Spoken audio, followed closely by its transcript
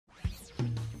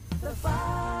The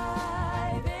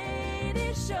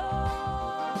 580 Show.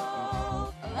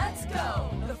 Let's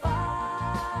go. The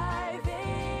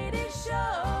 580 Show.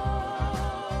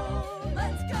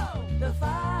 Let's go. The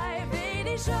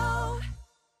 580 Show.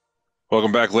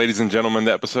 Welcome back, ladies and gentlemen,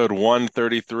 to episode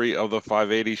 133 of the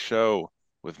 580 Show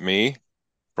with me,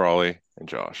 Frawley, and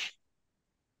Josh.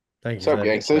 Thank you What's for up, that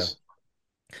intro. gangsters?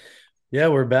 Yeah,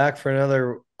 we're back for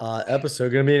another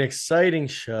episode. Going to be an exciting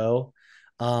show.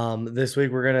 This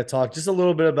week we're going to talk just a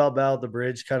little bit about Battle of the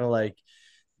Bridge, kind of like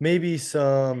maybe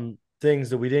some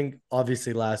things that we didn't.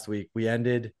 Obviously, last week we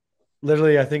ended.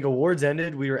 Literally, I think awards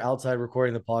ended. We were outside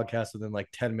recording the podcast within like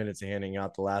 10 minutes of handing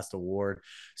out the last award.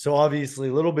 So obviously,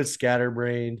 a little bit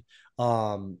scatterbrained.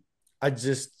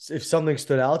 If something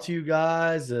stood out to you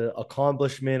guys, an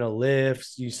accomplishment, a lift,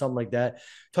 something like that,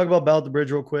 talk about Battle of the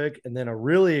Bridge real quick. And then a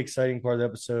really exciting part of the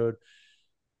episode,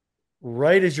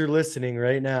 right as you're listening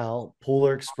right now,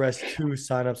 Polar Express 2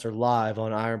 signups are live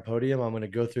on Iron Podium. I'm going to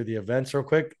go through the events real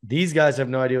quick. These guys have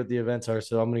no idea what the events are,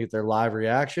 so I'm going to get their live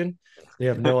reaction. They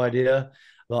have no idea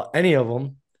about any of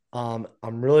them. I'm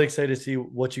really excited to see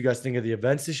what you guys think of the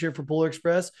events this year for Polar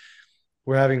Express.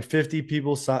 We're having 50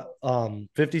 people,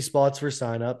 50 spots for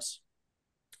signups.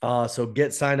 So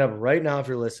get signed up right now if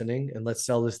you're listening, and let's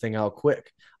sell this thing out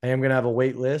quick. I am going to have a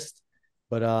wait list,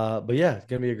 but yeah, it's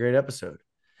going to be a great episode.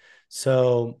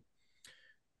 So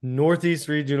Northeast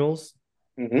Regionals,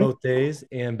 both days,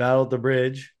 and Battle at the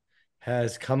Bridge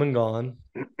has come and gone.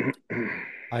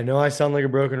 I know I sound like a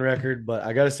broken record, but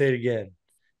I got to say it again.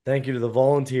 Thank you to the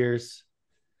volunteers.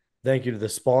 Thank you to the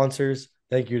sponsors.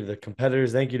 Thank you to the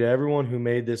competitors. Thank you to everyone who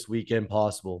made this weekend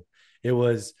possible. It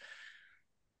was,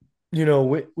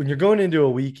 when you're going into a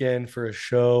weekend for a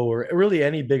show or really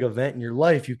any big event in your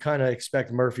life, you kind of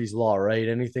expect Murphy's Law, right?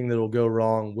 Anything that will go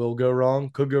wrong will go wrong,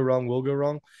 could go wrong, will go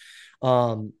wrong.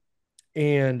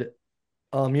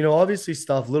 Obviously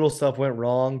little stuff went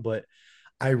wrong, but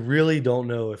I really don't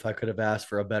know if I could have asked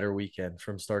for a better weekend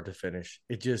from start to finish.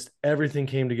 Everything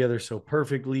came together so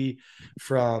perfectly,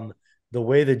 from the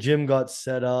way the gym got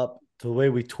set up to the way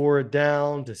we tore it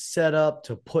down to set up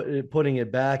to putting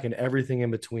it back and everything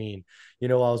in between. I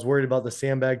was worried about the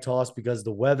sandbag toss because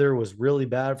the weather was really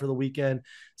bad for the weekend.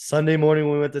 Sunday morning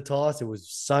when we went to toss, it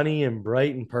was sunny and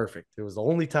bright and perfect. It was the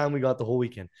only time we got the whole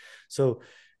weekend. So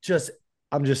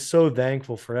I'm just so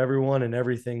thankful for everyone and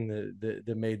everything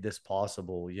that made this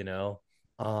possible,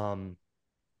 and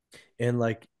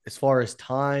like, as far as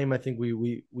time, I think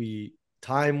we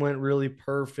time went really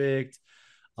perfect.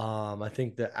 I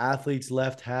think the athletes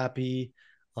left happy.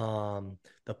 The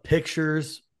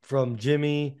pictures from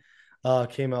Jimmy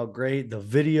came out great. The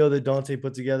videos that Dante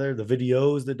put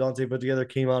together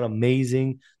came out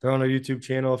amazing. They're on our YouTube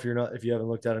channel if you haven't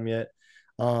looked at them yet.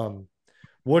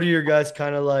 What are your guys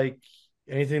kind of like?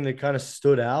 Anything that kind of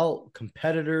stood out?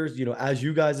 Competitors, as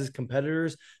you guys as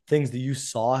competitors, things that you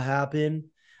saw happen.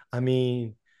 I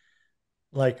mean,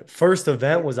 like, first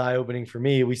event was eye-opening for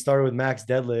me. We started with max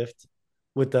deadlift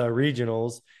with the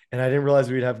regionals, and I didn't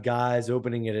realize we'd have guys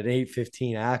opening it at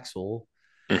 815 axle.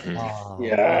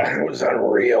 Yeah, it was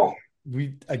unreal.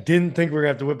 I didn't think we were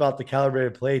gonna have to whip out the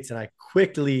calibrated plates, and I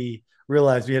quickly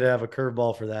realized we had to have a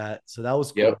curveball for that. So that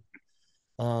was cool.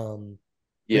 Yep.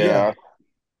 Yeah.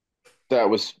 That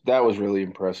was really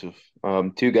impressive.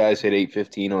 Two guys hit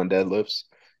 815 on deadlifts.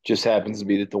 Just happens to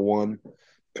be that the one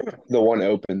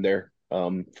opened there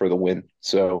for the win.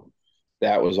 So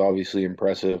that was obviously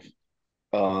impressive.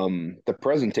 The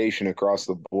presentation across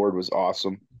the board was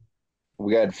awesome.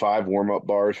 We had 5 warm-up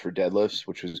bars for deadlifts,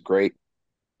 which was great.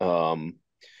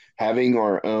 Having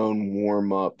our own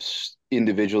warm-ups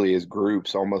individually as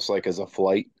groups, almost like as a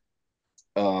flight,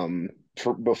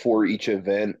 before each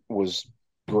event was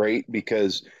great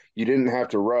because you didn't have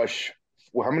to rush.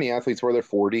 Well, how many athletes were there?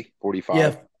 40, 45?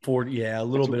 Yeah, 40. Yeah, a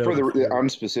little bit for over 40. I'm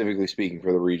specifically speaking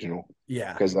for the regional.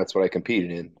 Yeah. Because that's what I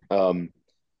competed in.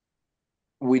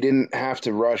 We didn't have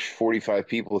to rush 45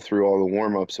 people through all the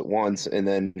warm-ups at once and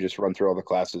then just run through all the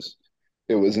classes.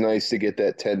 It was nice to get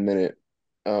that 10-minute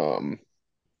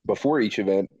before each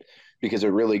event because it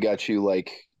really got you,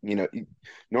 like,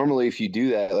 normally if you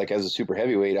do that, like as a super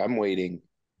heavyweight,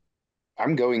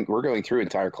 we're going through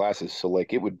entire classes. So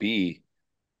like it would be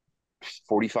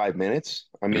 45 minutes.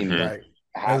 I mean, Right.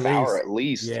 half hour at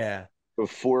least. Yeah.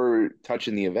 Before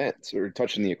touching the events or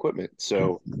touching the equipment.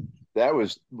 So that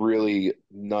was really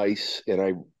nice. And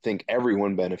I think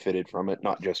everyone benefited from it,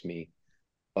 not just me.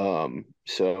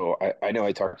 So I know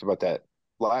I talked about that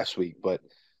last week, but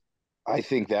I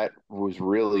think that was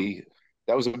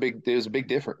a big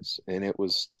difference. And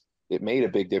it made a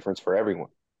big difference for everyone.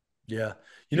 Yeah.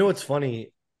 You know what's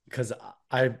funny? because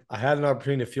I had an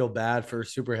opportunity to feel bad for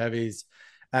super heavies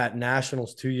at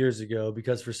nationals 2 years ago,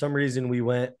 because for some reason we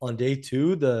went on day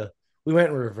two, we went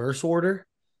in reverse order.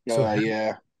 So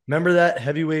Yeah. remember that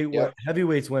Yep.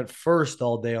 heavyweights went first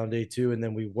all day on day two, and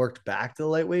then we worked back to the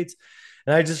lightweights.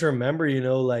 And I just remember,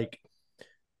 like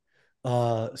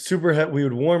we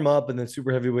would warm up and then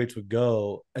super heavyweights would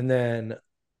go. And then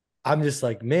I'm just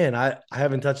like, man, I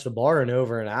haven't touched the bar in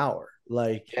over an hour.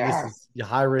 Like this Yeah. is a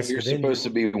high And risk you're of injury. supposed to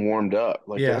be warmed up.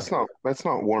 Like Yeah. that's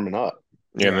not warming up.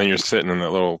 Yeah, and Yeah. then you're sitting in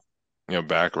that little,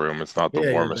 back room. It's not the Yeah,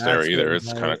 your warmest there back's either. getting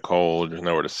It's kind of tight. cold. There's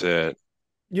nowhere to sit.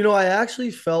 I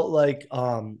actually felt like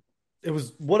it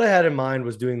was what I had in mind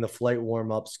was doing the flight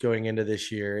warm-ups going into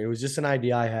this year. It was just an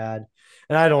idea I had.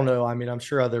 And I don't know. I mean, I'm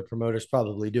sure other promoters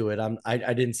probably do it.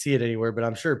 I didn't see it anywhere, but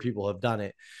I'm sure people have done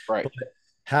it. Right. But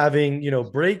having,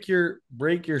 break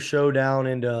your show down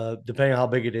into, depending on how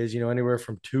big it is, anywhere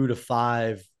from 2 to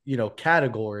 5,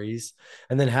 categories,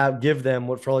 and then give them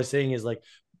what Frawley's saying is like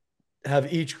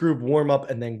have each group warm up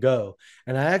and then go.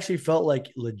 And I actually felt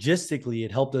like logistically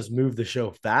it helped us move the show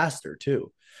faster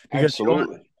too, because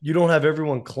Absolutely. you don't have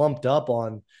everyone clumped up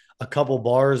on a couple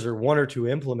bars or one or two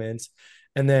implements,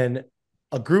 and then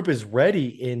a group is ready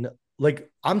in,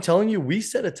 like, I'm telling you, we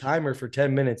set a timer for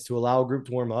 10 minutes to allow a group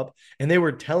to warm up, and they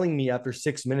were telling me after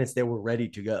 6 minutes they were ready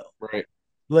to go. Right.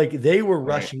 Like they were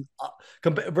Right. rushing up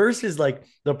versus like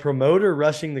the promoter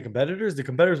rushing the competitors. The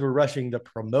competitors were rushing the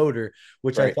promoter,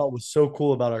 which I Right. thought was so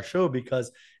cool about our show,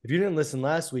 because if you didn't listen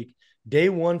last week, day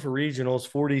one for regionals,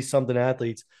 40 something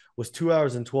athletes, was 2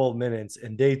 hours and 12 minutes.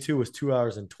 And day two was 2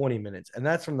 hours and 20 minutes. And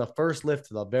that's from the first lift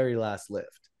to the very last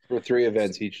lift. For 3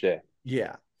 events each day.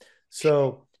 Yeah.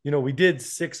 So, we did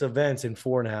 6 events in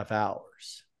 4.5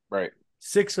 hours. Right.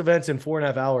 6 events in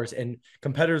 4.5 hours, and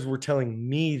competitors were telling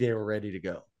me they were ready to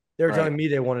go. They were Right. telling me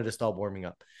they wanted to stop warming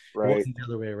up. It Right. wasn't the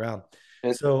other way around.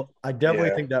 And- So I definitely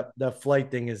Yeah. think that flight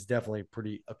thing is definitely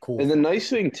pretty cool. And the nice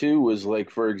thing too was,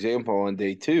 like, for example, on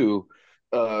day two,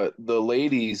 the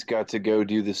ladies got to go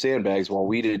do the sandbags while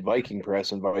we did Viking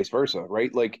press and vice versa,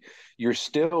 right? Like you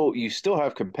still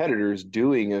have competitors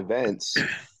doing events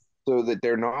so that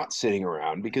they're not sitting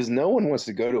around, because no one wants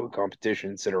to go to a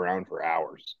competition and sit around for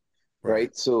hours.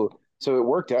 Right. So it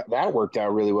worked out. That worked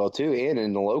out really well too. And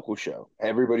in the local show,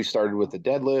 everybody started with the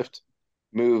deadlift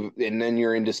move, and then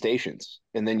you're into stations,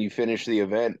 and then you finish the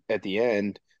event at the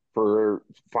end for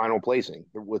final placing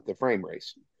with the frame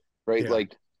race. Right. Yeah.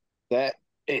 Like that,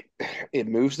 it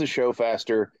moves the show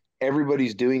faster.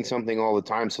 Everybody's doing something all the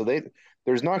time. So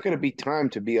there's not going to be time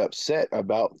to be upset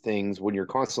about things when you're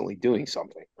constantly doing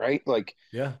something. Right. Like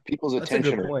Yeah. people's That's a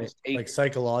attention good are point. taken. Like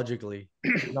psychologically,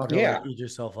 you're not gonna Yeah. eat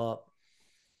yourself up.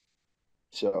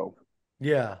 So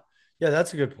Yeah. Yeah,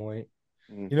 that's a good point.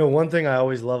 Mhm. One thing I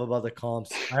always love about the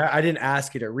comps, I didn't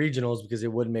ask it at regionals because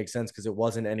it wouldn't make sense, because it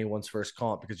wasn't anyone's first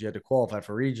comp, because you had to qualify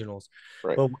for regionals.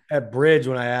 Right. But at Bridge,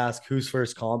 when I ask whose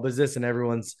first comp is this, and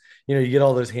everyone's, you get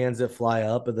all those hands that fly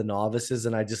up of the novices,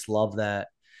 and I just love that.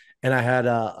 And I had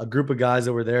a group of guys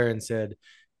that were there and said,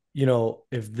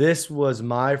 if this was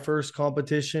my first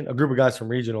competition, a group of guys from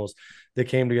regionals that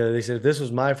came together, they said, if this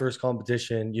was my first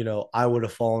competition, I would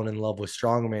have fallen in love with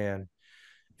strongman.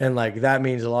 And like that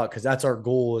means a lot, because that's our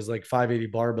goal, is like 580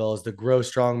 barbell is to grow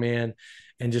strongman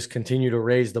and just continue to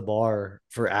raise the bar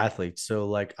for athletes. So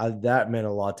like that meant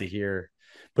a lot to hear.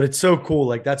 But it's so cool.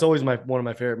 Like that's always one of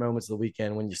my favorite moments of the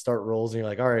weekend, when you start rolls and you're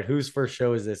like, all right, whose first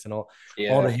show is this? And all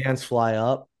the hands fly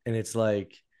up, and it's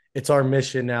like it's our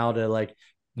mission now to like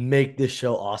make this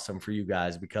show awesome for you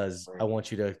guys, because I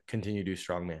want you to continue to do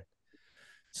strongman.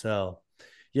 So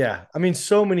yeah, I mean,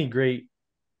 so many great.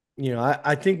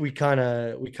 I think we kind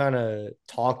of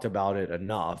talked about it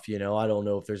enough. I don't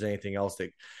know if there's anything else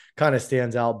that kind of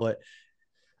stands out, but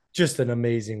just an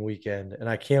amazing weekend. And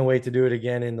I can't wait to do it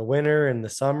again in the winter and the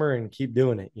summer, and keep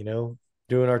doing it,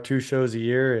 doing our 2 shows a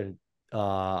year. And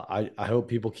I hope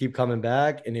people keep coming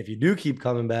back. And if you do keep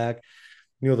coming back,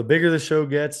 the bigger the show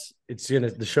gets,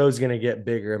 the show's going to get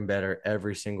bigger and better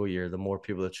every single year, the more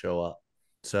people that show up.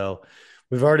 So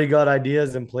we've already got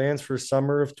ideas and plans for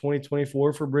summer of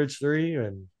 2024 for Bridge 3,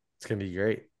 and it's going to be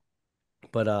great.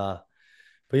 But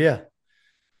yeah.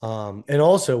 And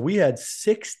also we had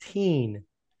 16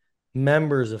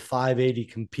 members of 580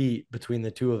 compete between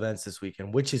the 2 events this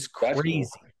weekend, which is crazy.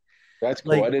 That's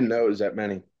cool. I didn't know it was that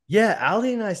many. Yeah,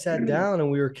 Ali and I sat down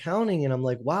and we were counting, and I'm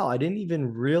like, wow, I didn't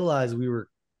even realize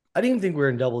I didn't even think we were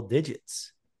in double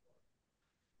digits.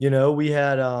 We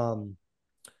had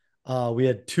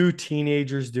 2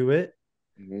 teenagers do it.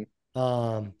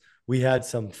 Mm-hmm. We had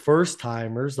some first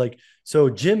timers, so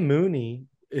Jim Mooney,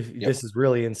 if this is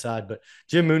really inside, but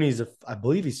Jim Mooney's I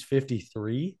believe he's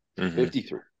 53. Mhm.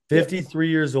 53. 53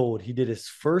 years old. He did his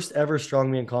first ever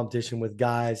strongman competition with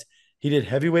guys. He did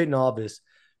heavyweight novice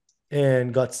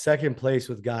and got second place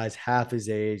with guys half his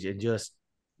age, and just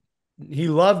he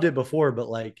loved it before, but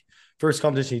like first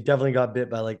competition, he definitely got bit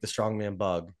by like the strongman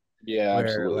bug. Yeah, Where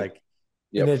absolutely. like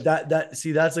Yep. and that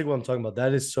see, that's like what I'm talking about.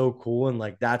 That is so cool, and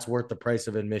like that's worth the price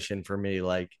of admission for me.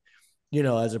 Like,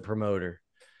 as a promoter,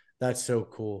 that's so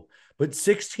cool. But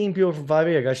 16 people from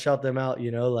 5A, I got to shout them out.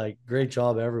 Like great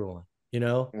job, everyone. You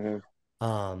know, Mhm.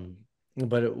 um,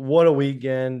 but what a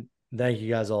weekend! Thank you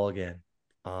guys all again.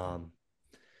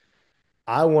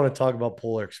 I want to talk about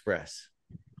Polar Express.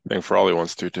 I think Frawley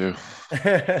wants to too.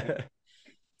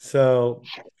 So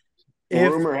if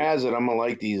Rumor has it I'm gonna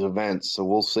like these events, so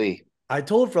we'll see. I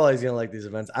told Frawley he's gonna like these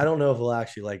events, I don't know if he'll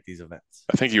actually like these events.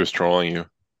 I think he was trolling you.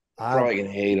 Probably gonna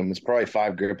hate them. It's probably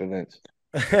 5 grip events.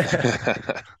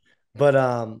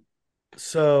 But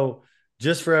so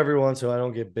just for everyone, so I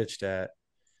don't get bitched at,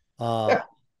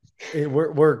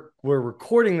 we're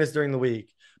recording this during the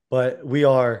week, but we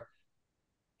are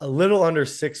a little under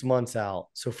 6 months out.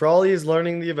 So Frawley is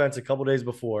learning the events a couple days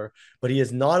before, but he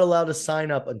is not allowed to sign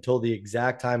up until the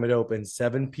exact time it opens,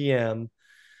 7 p.m.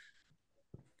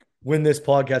 when this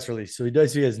podcast released. So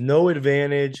he has no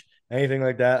advantage, anything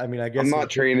like that. I mean, I guess I'm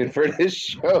not training for this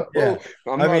show. Yeah.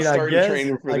 I'm not starting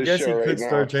training for I this guess show he right could now.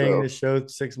 start training So this show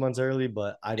 6 months early,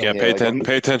 but I don't. Yeah, know.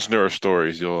 pay attention to our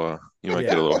stories. You might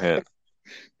get a little hint.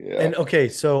 yeah. And okay,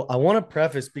 so I want to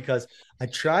preface because I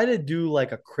try to do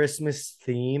like a Christmas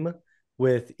theme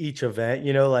with each event,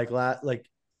 like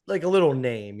a little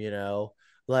name,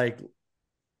 like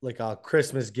a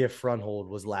Christmas gift front hold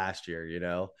was last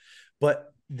year.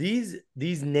 But these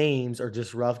names are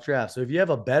just rough drafts. So if you have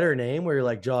a better name where you're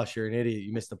like, Josh, you're an idiot,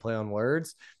 you missed the play on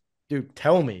words, dude,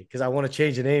 tell me because I want to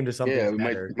change the name to something Yeah, we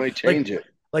better. might change it.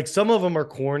 Like some of them are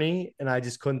corny and I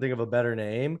just couldn't think of a better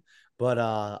name. But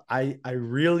I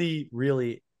really,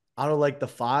 really, out of like the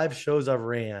 5 shows I've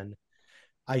ran,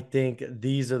 I think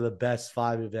these are the best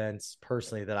 5 events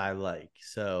personally that I like.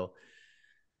 So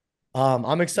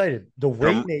I'm excited. The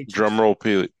weight matrix. Drum roll,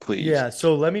 please. Yeah.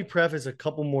 So let me preface a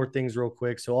couple more things real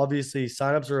quick. So obviously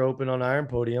signups are open on Iron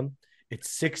Podium.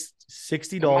 It's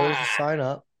 $60 to sign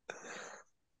up.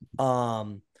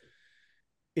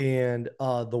 And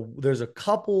there's a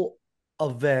couple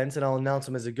events, and I'll announce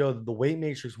them as it goes. The weight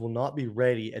matrix will not be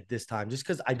ready at this time, just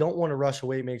because I don't want to rush a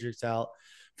weight matrix out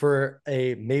for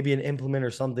maybe an implement or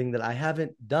something that I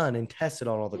haven't done and tested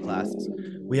on all the classes.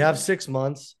 We have 6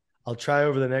 months. I'll try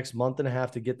over the next month and a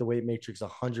half to get the weight matrix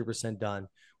 100% done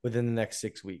within the next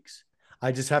 6 weeks.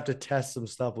 I just have to test some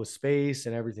stuff with space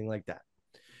and everything like that.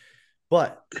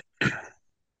 But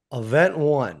event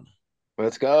 1.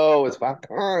 Let's go. It's about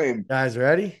time. Guys,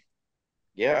 ready?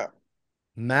 Yeah.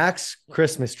 Max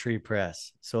Christmas tree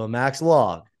press. So a max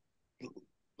log.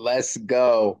 Let's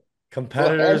go.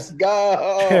 Competitors.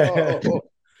 Let's go.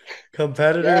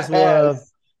 Competitors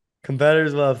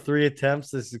Yes. will have 3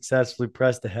 attempts to successfully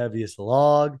press the heaviest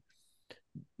log.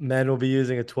 Men will be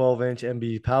using a 12-inch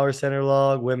MB Power Center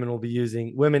log. Women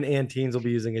and teens will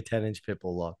be using a 10-inch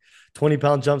Pitbull log.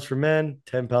 20-pound jumps for men,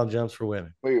 10-pound jumps for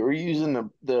women. Wait, we're using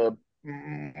the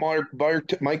Mike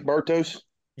Bartos?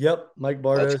 Yep, Mike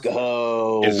Bartos. Let's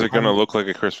go. Is it going to look like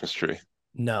a Christmas tree?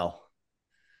 No.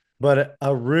 But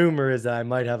a rumor is that I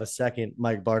might have a second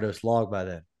Mike Bartos log by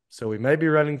then. So we may be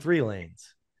running 3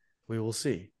 lanes. We will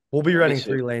see. We'll be running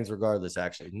 3 lanes regardless,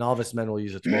 actually. Novice men will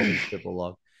use a 12-inch Pitbull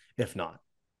log, if not.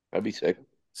 That'd be sick.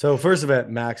 So first event,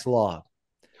 max log.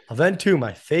 Event 2,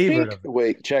 my favorite.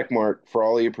 Wait, check mark.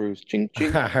 Frawley approves. Ching,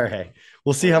 ching. All right.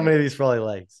 We'll see how many of these Frawley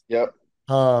likes. Yep.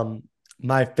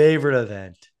 My favorite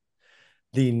event,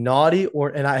 the naughty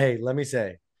let me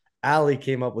say, Allie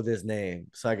came up with this name,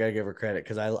 so I gotta give her credit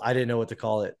because I didn't know what to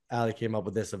call it. Allie came up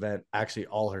with this event actually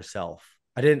all herself.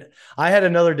 I had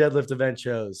another deadlift event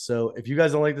chose. So if you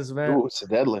guys don't like this event, Ooh, it's a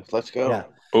deadlift. Let's go. Yeah.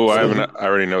 Oh, I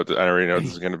already know what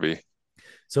this is going to be.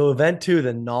 So event 2,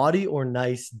 the naughty or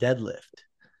nice deadlift.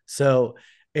 So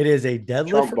it is a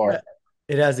deadlift.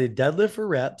 It has a deadlift for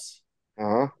reps.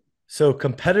 Uh-huh. So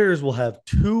competitors will have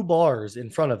 2 bars in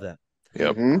front of them.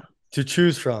 Yep. Mm-hmm. To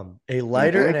choose from, a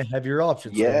lighter and a heavier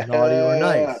option. So Yeah. naughty or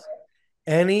nice.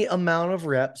 Any amount of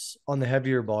reps on the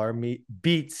heavier bar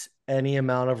beats any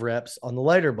amount of reps on the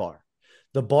lighter bar.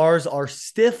 The bars are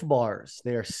stiff bars.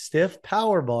 They are stiff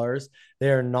power bars.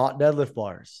 They are not deadlift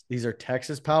bars. These are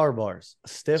Texas power bars, a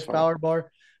stiff power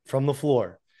bar from the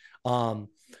floor. The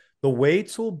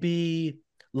weights will be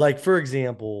like, for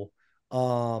example,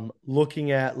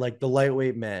 looking at like the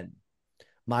lightweight men,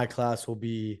 my class will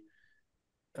be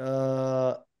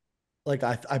like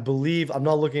I believe, I'm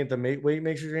not looking at the weight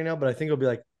matrix right now, but I think it'll be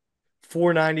like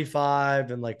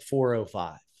 495 and like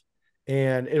 405.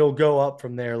 And it'll go up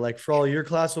from there. Like for all your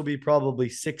class will be probably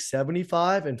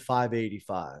 675 and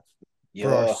 585 for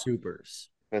our Yeah, supers.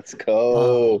 let's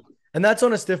go. And that's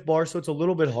on a stiff bar, so it's a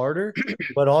little bit harder.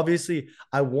 But obviously,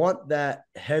 I want that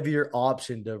heavier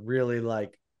option to really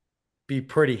like be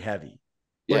pretty heavy.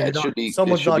 Yeah, Like it should be. It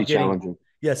someone's should not be getting, challenging.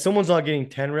 yeah, someone's not getting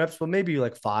 10 reps, but maybe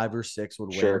like 5 or 6 would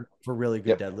win Sure. for really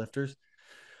good Yep. deadlifters.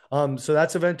 So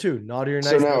that's event 2. Naughty or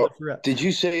So nice now, deadlift reps. did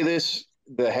you say this?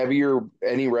 The heavier,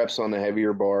 any reps on the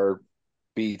heavier bar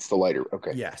beats the lighter.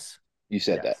 Okay, Yes. you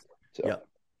said that. Yes.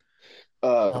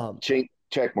 So, Yep.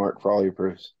 check mark for all your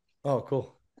proofs. Oh,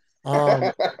 cool.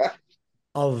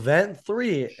 Event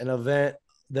 3, an event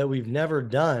that we've never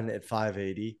done at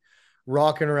 580,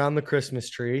 rocking around the Christmas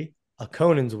tree, a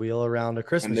Conan's wheel around a I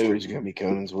Christmas knew it tree. was gonna be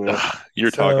Conan's wheel. You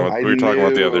were So- talking about I we were talking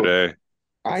about the other knew. day.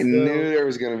 I So- knew there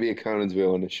was gonna be a Conan's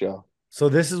wheel in the show. So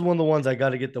this is one of the ones I got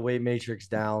to get the weight matrix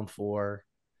down for.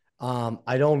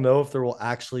 I don't know if there will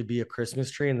actually be a Christmas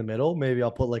tree in the middle. Maybe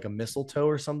I'll put like a mistletoe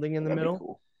or something in the That'd be middle.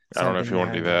 cool. I don't know if you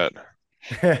want to do that.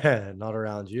 that. Not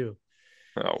around you.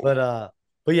 No.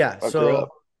 But yeah, Fuck her so up.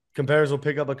 competitors will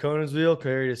pick up a Conan's wheel,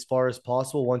 carry it as far as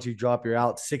possible. Once you drop your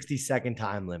out, 60-second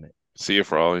time limit. See you,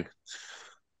 Frawley.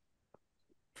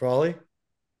 Frawley?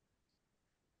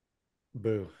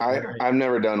 Boo. I've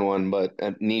never done one, but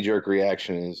a knee jerk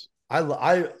reaction is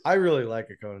I really like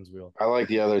a Conan's wheel. I like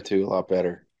the other two a lot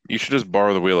better. You should just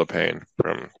borrow the Wheel of Pain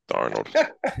from Arnold.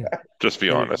 Just be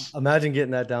honest. Imagine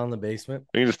getting that down in the basement.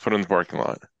 You can just put it in the parking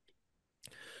lot.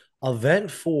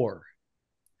 Event 4,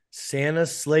 Santa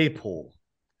sleigh pull.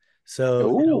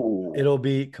 So Ooh. it'll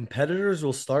be competitors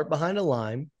will start behind a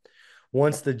line.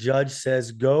 Once the judge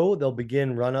says go, they'll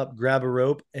begin run up, grab a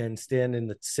rope, and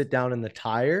sit down in the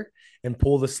tire and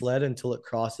pull the sled until it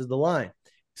crosses the line.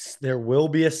 There will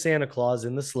be a Santa Claus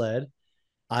in the sled.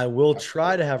 I will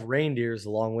try to have reindeers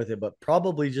along with it, but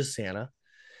probably just Santa.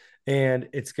 And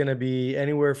it's going to be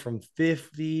anywhere from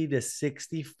 50 to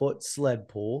 60 foot sled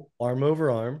pull, arm over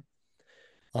arm.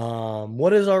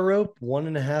 What is our rope?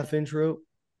 1.5 inch rope.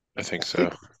 I think so.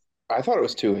 I thought it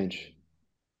was 2 inch.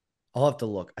 I'll have to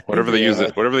look. I think Whatever they Yeah. use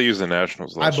it, whatever they use the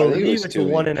Nationals I last year. believe it believe was it's a 2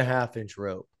 inch. 1.5 inch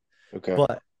rope. Okay.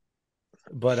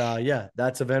 But yeah,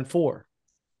 that's event 4.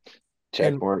 Check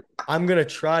and- mark. I'm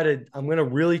gonna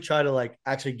really try to like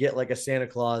actually get like a Santa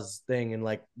Claus thing and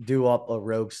like do up a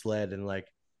rogue sled and like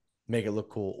make it look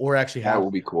cool, or actually That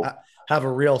will be cool. have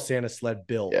a real Santa sled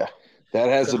built. Yeah. That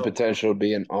has the So- potential to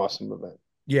be an awesome event.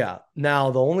 Yeah.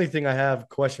 Now the only thing I have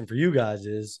question for you guys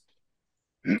is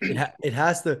it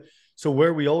has to. So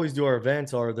where we always do our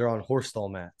events they're on horse stall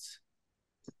mats.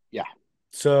 Yeah.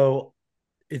 So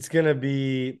it's gonna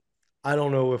be. I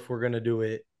don't know if we're gonna do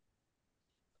it.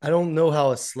 I don't know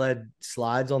how a sled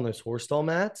slides on those horse stall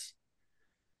mats.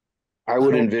 I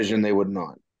would don't- envision they would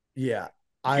not. Yeah.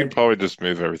 You could probably just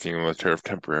move everything on the turf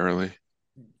temporarily.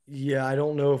 Yeah, I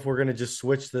don't know if we're gonna just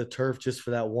switch the turf just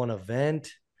for that one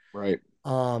event. Right.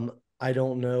 I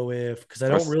don't know because I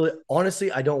don't really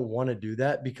honestly I don't want to do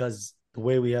that because the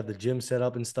way we have the gym set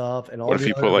up and stuff and all What if the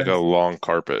you other put like a events, long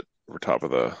carpet over top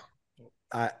of the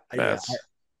mats?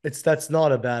 that's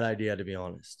not a bad idea to be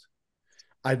honest.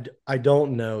 I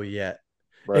don't know yet.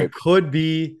 Right. It could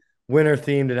be winter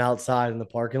themed and outside in the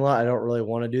parking lot. I don't really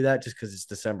want to do that just because it's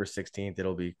December 16th.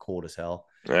 It'll be cold as hell.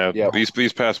 Yeah, Yeah.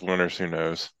 these past winters, who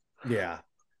knows? Yeah.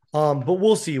 But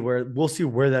we'll see where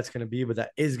that's going to be, but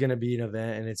that is going to be an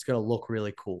event and it's going to look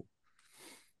really cool.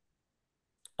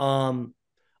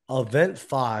 Event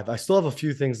 5, I still have a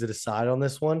few things to decide on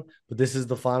this one, but this is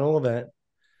the final event.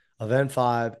 Event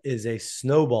 5 is a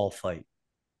snowball fight.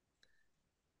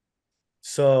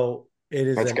 So it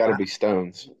is That's an got to be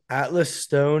stones. Atlas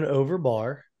stone over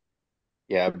bar.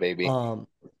 Yeah, baby.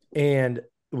 And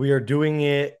we are doing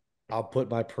it. I'll put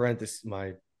my parenthesis,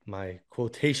 my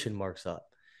quotation marks up.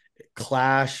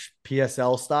 Clash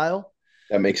PSL style.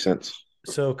 That makes sense.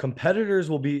 So competitors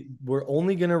we're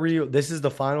only going to this is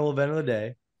the final event of the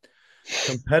day.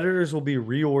 Competitors will be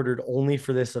reordered only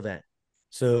for this event.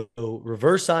 So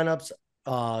reverse signups,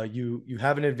 you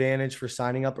have an advantage for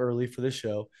signing up early for this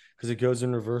show because it goes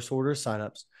in reverse order of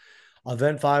signups.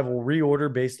 Event 5 will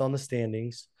reorder based on the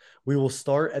standings. We will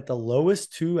start at the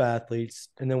lowest 2 athletes,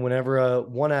 and then whenever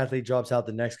one athlete drops out,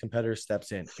 the next competitor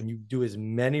steps in, and you do as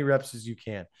many reps as you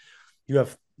can. You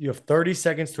have 30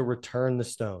 seconds to return the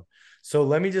stone. So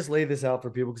let me just lay this out for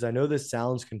people because I know this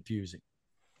sounds confusing.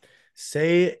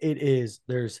 Say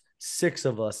there's 6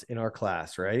 of us in our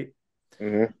class, right?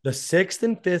 Mhm. The 6th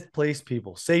and 5th place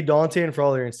people, say Dante and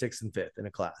Frawley are in 6th and 5th in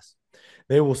a class.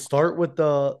 They will start with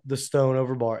the stone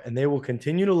over bar, and they will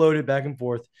continue to load it back and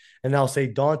forth. And I'll say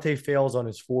Dante fails on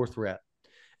his fourth rep,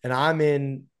 and I'm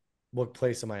in what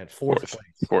place am I in? Fourth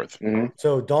place. Fourth. Mm-hmm.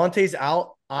 So Dante's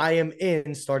out. I am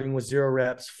in, starting with 0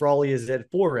 reps. Frawley is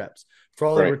at 4 reps.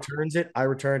 Frawley Right. returns it. I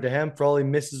return it to him. Frawley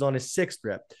misses on his 6th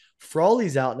rep.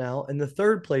 Frawley's out now, and the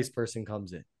 3rd place person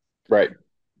comes in. Right.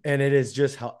 And it is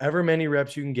just however many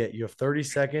reps you can get. You have 30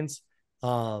 seconds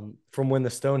from when the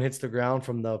stone hits the ground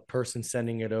from the person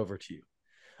sending it over to you.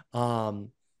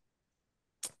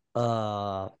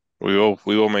 We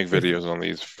will make videos on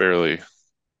these fairly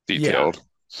detailed.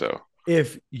 So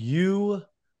If you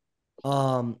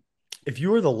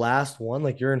are the last one,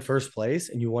 like you're in first place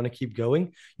and you want to keep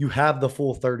going, you have the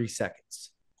full 30 seconds.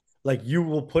 Like you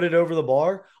will put it over the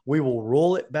bar, we will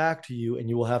roll it back to you, and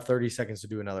you will have 30 seconds to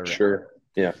do another rep. Sure.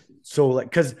 Yeah. So like,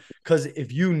 because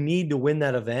if you need to win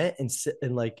that event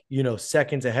and like, you know,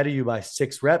 seconds ahead of you by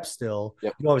 6 reps still,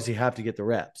 Yep. you obviously have to get the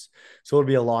reps. So it'll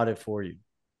be allotted for you.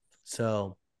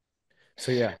 So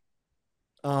yeah.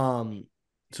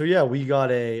 So yeah, we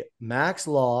got a max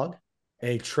log,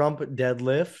 a Trump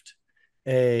deadlift,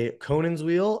 a Conan's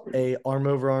wheel, a arm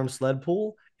over arm sled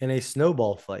pull, and a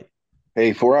snowball fight.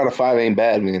 Hey, 4 out of 5 ain't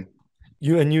bad, man.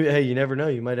 Hey, you never know.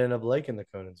 You might end up liking the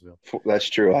Conan's wheel. That's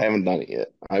true. I haven't done it yet.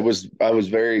 I was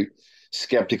very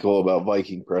skeptical about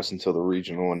Viking press until the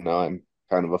regional, and now I'm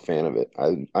kind of a fan of it.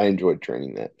 I enjoyed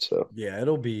training that. So Yeah,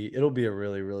 it'll be a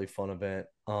really, really fun event.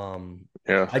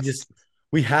 yeah,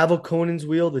 We have a Conan's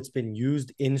wheel that's been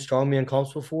used in strongman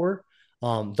comps before.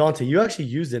 Dante, you actually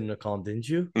used it in a comp, didn't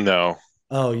you? no,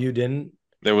 Oh, you didn't?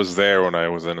 it was there when I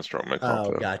was in a strongman comp.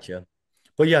 Oh, though. gotcha.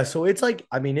 But yeah, so it's like,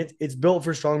 I mean, it's built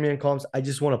for strongman comps. I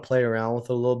just want to play around with it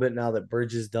a little bit now that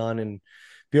Bridge is done and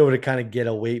be able to kind of get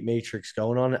a weight matrix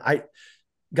going on it.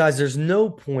 Guys, there's no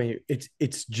point.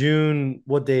 It's June.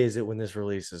 What day is it when this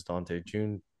releases, Dante?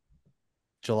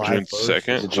 July June 1st?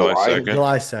 2nd, Is it July July? 2nd,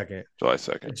 July 2nd. July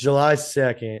 2nd. July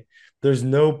 2nd. There's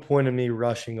no point in me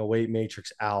rushing a weight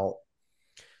matrix out.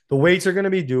 The weights are going to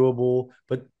be doable,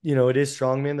 but you know, it is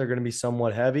strongman. They're going to be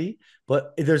somewhat heavy,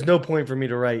 but there's no point for me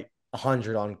to write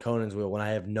 100 on Conan's wheel when I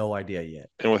have no idea yet.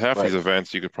 And with half Right. these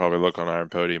events, you could probably look on Iron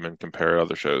Podium and compare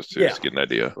other shows too, Yeah. just to get an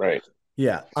idea. right.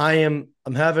 Yeah, I'm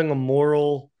having a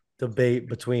moral debate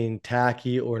between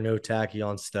tacky or no tacky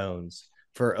on stones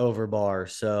for over bar.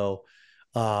 So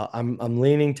I'm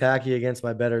leaning tacky against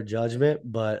my better judgment,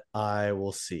 but I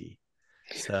will see.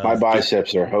 So My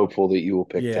biceps are hopeful that you will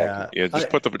pick yeah, Tacky. Yeah,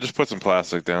 just put some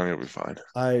plastic down, you'll be fine.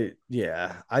 I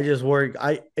just worry.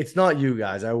 It's not you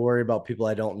guys. I worry about people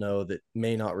I don't know that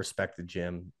may not respect the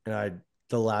gym, and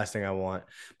the last thing I want.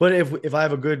 But if I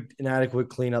have a good and adequate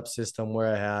cleanup system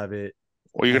where I have it,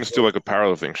 Well, you can just do like a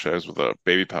powerlifting shows with a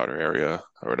baby powder area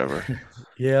or whatever.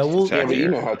 yeah, well, Tacky. Yeah, but you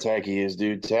know how Tacky is,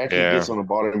 dude. Tacky Yeah. gets on the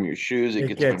bottom of your shoes. It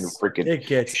gets on your freaking it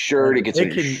gets shirt. It gets on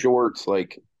it your can shorts.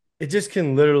 Like, it just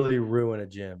can literally ruin a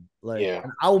gym. Like, Yeah.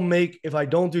 if I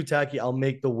don't do tacky, I'll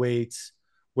make the weights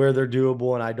where they're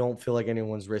doable and I don't feel like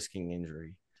anyone's risking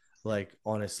injury. Like,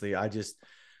 honestly,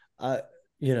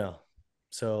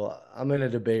 so I'm in a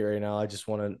debate right now.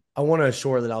 I want to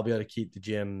assure that I'll be able to keep the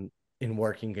gym in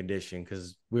working condition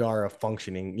because we are a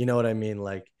functioning, you know what I mean?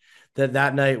 Like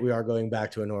that night we are going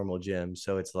back to a normal gym.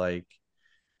 So it's like,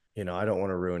 I don't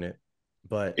want to ruin it.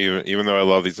 But Even though I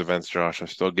love these events, Josh, I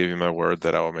still give you my word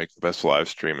that I will make the best live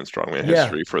stream in strongman Yeah,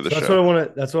 history for the that's show.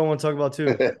 That's what I want to talk about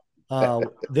too.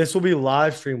 This will be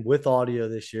live stream with audio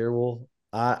this year.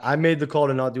 I made the call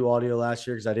to not do audio last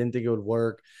year because I didn't think it would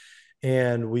work,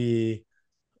 and we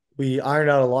ironed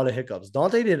out a lot of hiccups.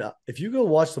 Dante did. If you go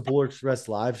watch the Polar Express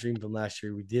live stream from last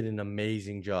year, we did an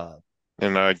amazing job.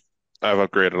 And I've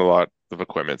upgraded a lot of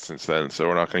equipment since then, so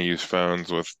we're not going to use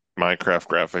phones with Minecraft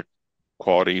graphic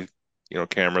quality,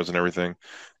 cameras and everything.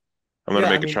 I'm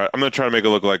going to try to make it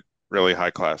look like really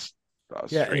high class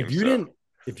stream. And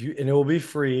it will be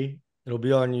free. It'll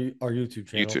be on our YouTube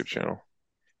channel.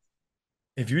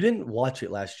 If you didn't watch it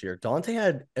last year, Dante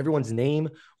had everyone's name,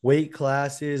 weight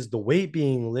classes, the weight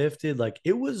being lifted. Like,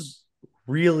 it was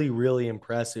really, really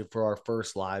impressive for our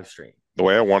first live stream. The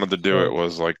way I wanted to do it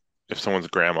was like, if someone's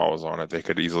grandma was on it, they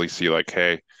could easily see like,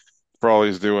 hey,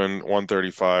 Frawley's doing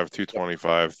 135,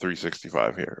 225,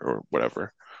 365 here or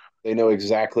whatever. They know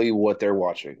exactly what they're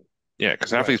watching. Yeah,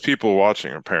 because half these people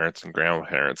watching are parents and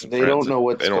grandparents. And They friends, don't know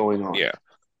what's going on. Yeah.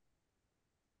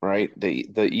 Right?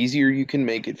 The easier you can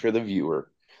make it for the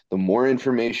viewer, the more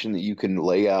information that you can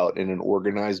lay out in an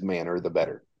organized manner, the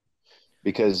better.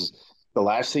 Because the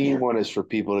last thing you want is for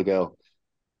people to go,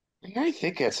 I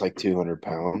think that's like 200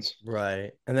 pounds.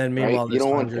 Right. And then meanwhile, You there's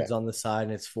don't want hundreds that. on the side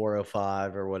and it's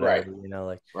 405 or whatever, Right.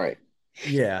 like, Right.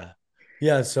 yeah.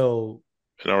 Yeah, so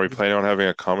And are we planning on having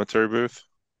a commentary booth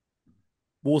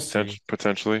we'll see.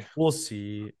 potentially? We'll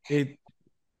see. It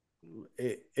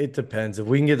depends if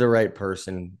we can get the right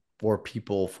person or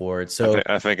people for it. So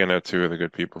I think I know two of the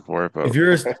good people for it, but if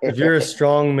you're a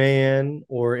strong man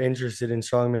or interested in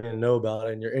strong man and know about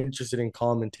it, and you're interested in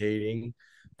commentating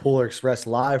Polar Express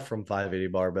live from 580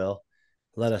 Barbell,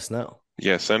 let us know.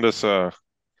 yeah, send us like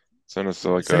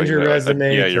Send your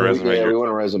resume yeah, your to resume. Yeah, we want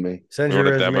a resume. send We your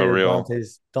want a demo resume to reel.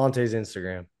 Dante's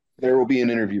Instagram. There will be an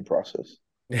interview process.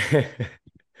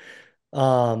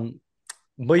 um,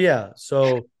 but yeah,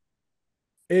 so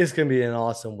it's gonna be an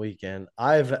awesome weekend.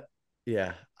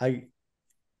 Yeah,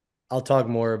 I'll talk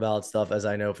more about stuff as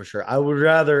I know for sure. I would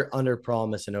rather under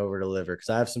promise and over deliver because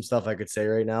I have some stuff I could say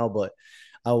right now, but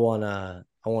I wanna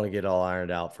get all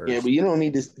ironed out Yeah, first. but you don't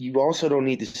need to. You also don't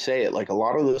need to say it. Like a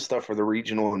lot of the stuff for the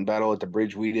regional and battle at the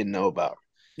bridge, we didn't know about.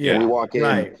 And we Yeah, walk in,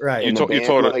 right. and the You band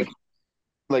told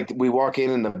like we walk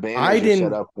in and the I banners are set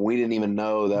didn't. up. We didn't even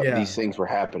know that Yeah, these things were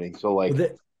happening. So well,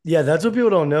 like, yeah. That's what people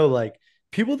don't know. Like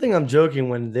people think I'm joking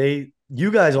when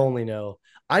you guys only know.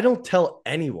 I don't tell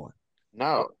anyone.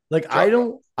 no, Like I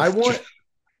don't. I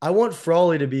want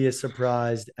Frawley to be as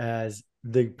surprised as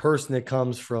the person that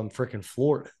comes from freaking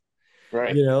Florida.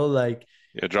 right? You know, like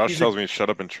yeah, Josh he's a, tells me shut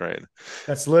up and train.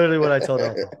 that's literally what I tell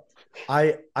Dante.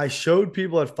 I showed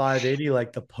people at 580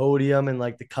 like the podium and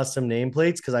like the custom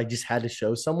nameplates because I just had to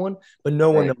show someone, but no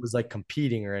one Right. that was like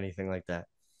competing or anything like that.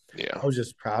 Yeah. I was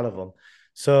just proud of them.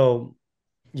 So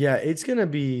yeah, it's gonna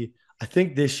be. I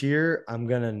think this year I'm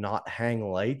gonna not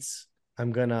hang lights.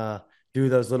 I'm gonna do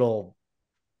those little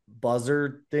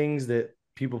buzzer things that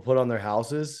people put on their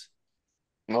houses.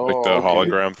 Oh,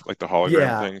 okay. Like the hologram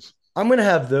Yeah, things. I'm gonna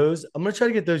have those. I'm gonna try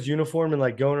to get those uniform and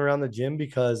like going around the gym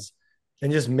because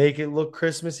and just make it look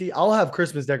Christmassy. I'll have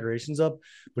Christmas decorations up,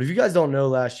 but if you guys don't know,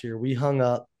 last year we hung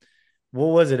up what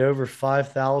was it over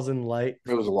 5,000 light.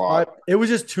 It was a lot. It was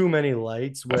just too many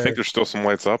lights. I think Where there's still some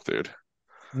lights up, dude.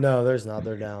 no, there's not.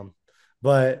 They're down,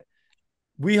 but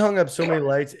we hung up so many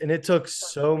lights, and it took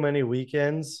so many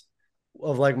weekends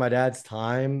of like my dad's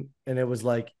time, and it was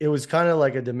kind of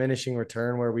like a diminishing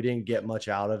return where we didn't get much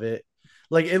out of it.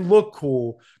 Like it looked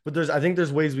cool, but I think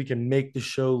there's ways we can make the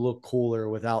show look cooler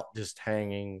without just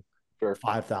hanging Sure.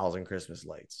 5,000 Christmas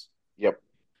lights. Yep.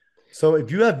 So if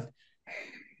you have,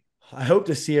 I hope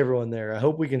to see everyone there. I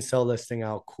hope we can sell this thing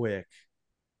out quick.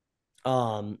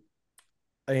 Um,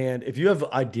 and if you have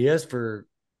ideas for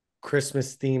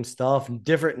Christmas themed stuff and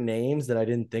different names that I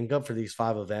didn't think of for these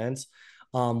 5 events,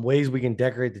 ways we can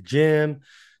decorate the gym,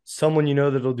 someone you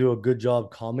know that'll do a good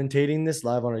job commentating this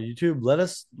live on our YouTube, let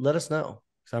us know.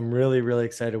 So I'm really, really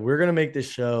excited. We're gonna make this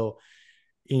show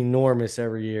enormous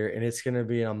every year, and it's gonna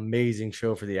be an amazing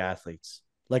show for the athletes.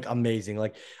 Like amazing.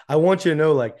 Like I want you to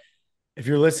know, like, if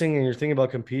you're listening and you're thinking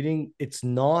about competing, it's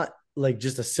not like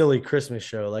just a silly Christmas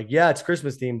show. Like, yeah, it's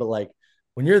Christmas themed, but like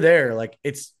when you're there, like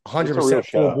it's It's a real 100% full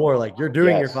show. bore. Like you're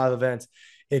doing your Yes. 5 events.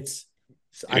 It's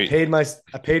Hey,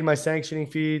 I paid my sanctioning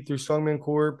fee through Strongman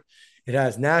Corp. It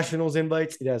has nationals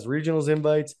invites. It has regionals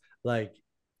invites. Like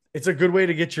it's a good way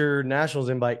to get your nationals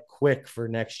invite quick for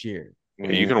next year. you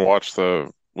Mhm. can watch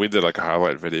we did like a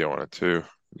highlight video on it too.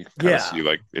 You can kind of Yeah. see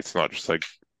like it's not just like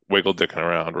wiggle dicking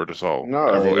around. We're just all No,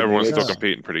 everyone's still No.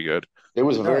 competing pretty good. it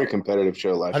was a very No. competitive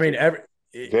show last I mean, year.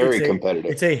 it- Very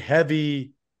competitive. it's a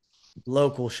heavy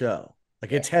local show.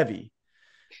 Like it's heavy.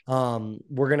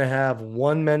 We're gonna have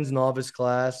one men's novice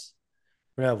class.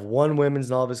 We're gonna have one women's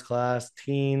novice class,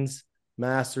 teens,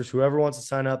 masters, whoever wants to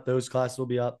sign up, those classes will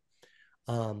be up.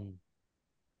 Um,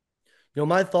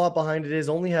 my thought behind it is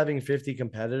only having 50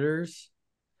 competitors.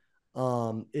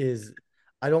 Is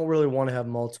I don't really want to have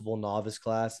multiple novice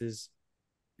classes.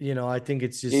 I think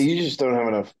it's Yeah, just you just don't have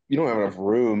enough. You don't have enough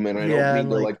room, and I don't yeah, mean and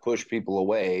to like like push people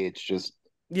away. It's just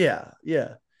yeah.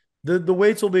 The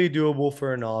weights will be doable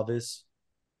for a novice,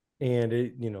 and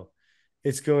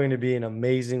it's going to be an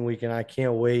amazing weekend. I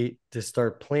can't wait to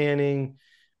start planning,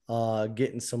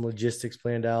 getting some logistics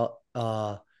planned out.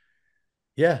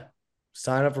 Yeah,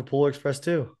 sign up for Polar Express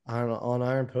too on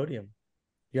Iron Podium.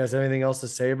 You guys have anything else to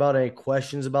say about any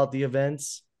questions about the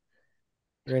events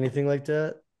or anything like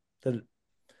that that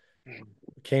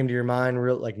came to your mind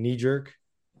real like knee jerk?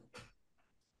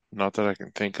 Not that I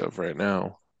can think of right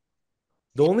now.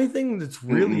 The only thing that's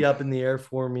really mm-mm. up in the air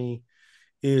for me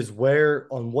is where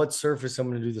on what surface I'm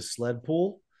going to do the sled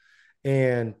pull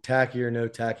and tacky or no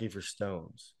tacky for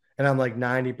stones. And I'm like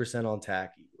 90% on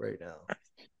tacky right now.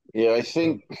 Yeah, I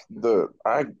think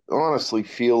I honestly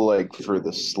feel like for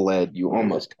the sled, you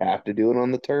almost have to do it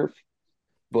on the turf.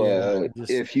 Yeah, But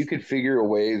if you could figure a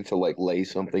way to like lay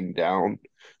something down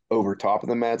over top of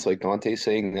the mats, like Dante's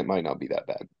saying, that might not be that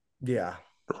bad. Yeah.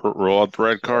 Roll out the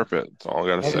red carpet. That's all I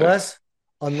gotta say.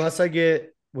 Unless I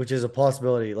get, which is a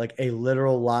possibility, like a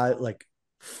literal live, like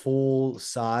full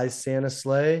size Santa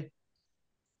sleigh,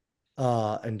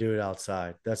 and do it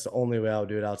outside. That's the only way I would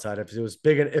do it outside. If it was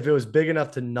big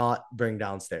enough to not bring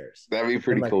downstairs. That'd be And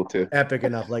pretty like cool too. epic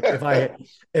enough. Like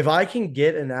if I can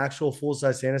get an actual full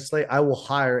size Santa sleigh, I will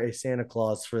hire a Santa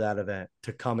Claus for that event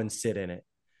to come and sit in it.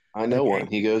 I know Like, one.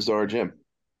 He goes to our gym.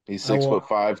 He's I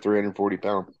 6'5", 340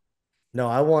 pounds. No,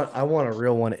 I want a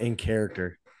real one in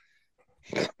character.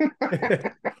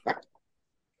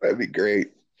 That'd be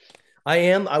great.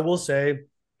 I will say,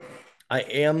 I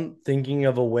am thinking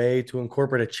of a way to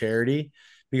incorporate a charity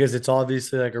because it's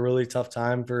obviously like a really tough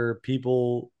time for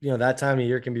people. You know, that time of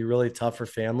year can be really tough for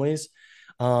families.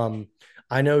 Um,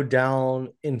 I know down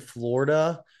in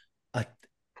Florida, I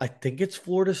I think it's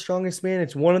Florida's Strongest Man.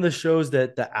 It's one of the shows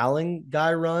that the Allen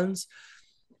guy runs.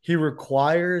 He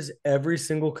requires every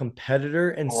single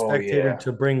competitor and Oh spectator yeah,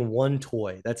 to bring one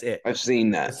toy. That's it. I've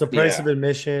seen It's that. the price of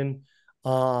admission.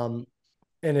 Um,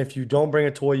 and if you don't bring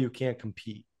a toy, you can't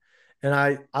compete. And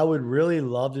I would really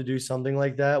love to do something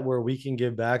like that where we can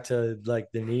give back to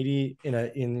like the needy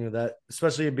in that,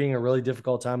 especially it being a really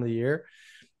difficult time of the year.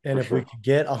 And For if we sure. could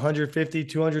get 150,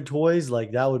 200 toys,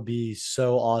 like that would be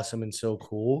so awesome and so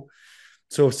cool.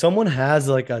 So if someone has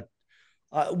like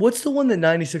what's the one that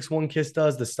 96 One Kiss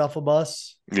does, the Stuff a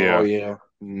Bus? Oh Yeah. yeah.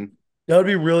 Mhm. That would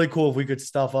be really cool if we could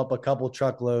stuff up a couple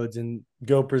truckloads and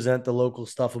go present the local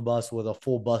Stuff a Bus with a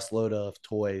full bus load of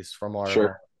toys from our event.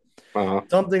 Sure. Uh-huh.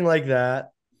 Something like that.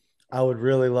 I would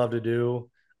really love to do.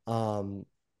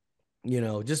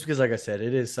 Just because, like I said,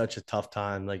 it is such a tough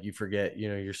time. Like you forget,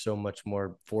 you're so much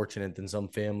more fortunate than some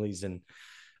families. And,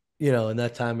 in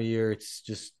that time of year, it's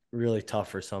just really tough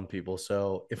for some people.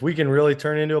 So if we can really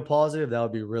turn into a positive, that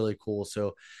would be really cool.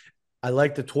 So I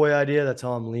like the toy idea. That's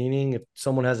how I'm leaning. If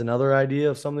someone has another idea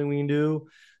of something we can do,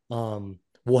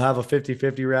 we'll have a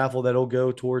 50-50 raffle that'll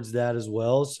go towards that as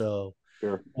well. So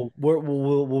Sure.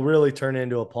 we'll really turn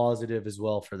into a positive as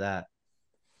well for that.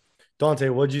 Dante,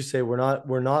 what'd you say? We're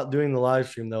not doing the live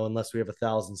stream though unless we have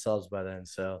 1,000 subs by then.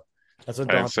 So that's what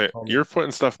I didn't Dante say told me. you're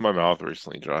putting stuff in my mouth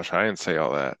recently, Josh. I didn't say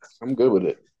all that. I'm good with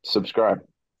it. Subscribe.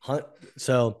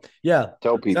 So yeah,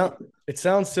 Tell people. it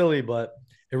sounds silly, but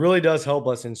it really does help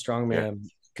us in Strongman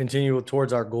continue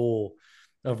towards our goal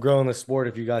of growing the sport.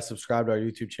 If you guys subscribe to our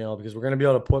YouTube channel, because we're going to be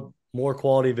able to put more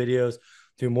quality videos,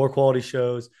 do more quality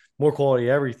shows, more quality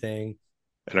everything.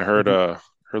 And I heard her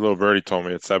little birdie told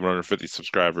me it's 750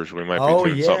 subscribers. We might be Oh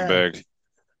doing something yeah, big.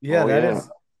 yeah, Oh, that yeah. is.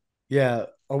 Yeah,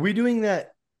 are we doing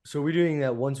that? So we're doing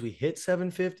that once we hit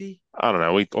 750. I don't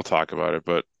know. We'll talk about it,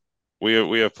 but we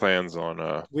have plans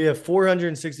on We have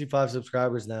 465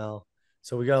 subscribers now.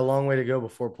 So we got a long way to go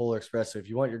before Polar Express. So if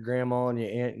you want your grandma and your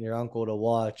aunt and your uncle to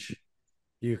watch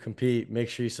you compete, make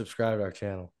sure you subscribe to our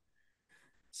channel.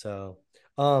 So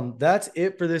that's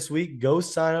it for this week. Go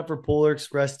sign up for Polar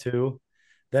Express 2.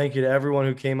 Thank you to everyone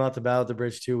who came out to Battle at the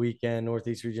Bridge 2 weekend,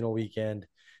 Northeast Regional weekend.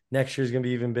 Next year is going to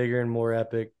be even bigger and more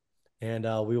epic. And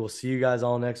we will see you guys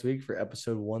all next week for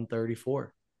episode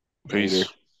 134. peace.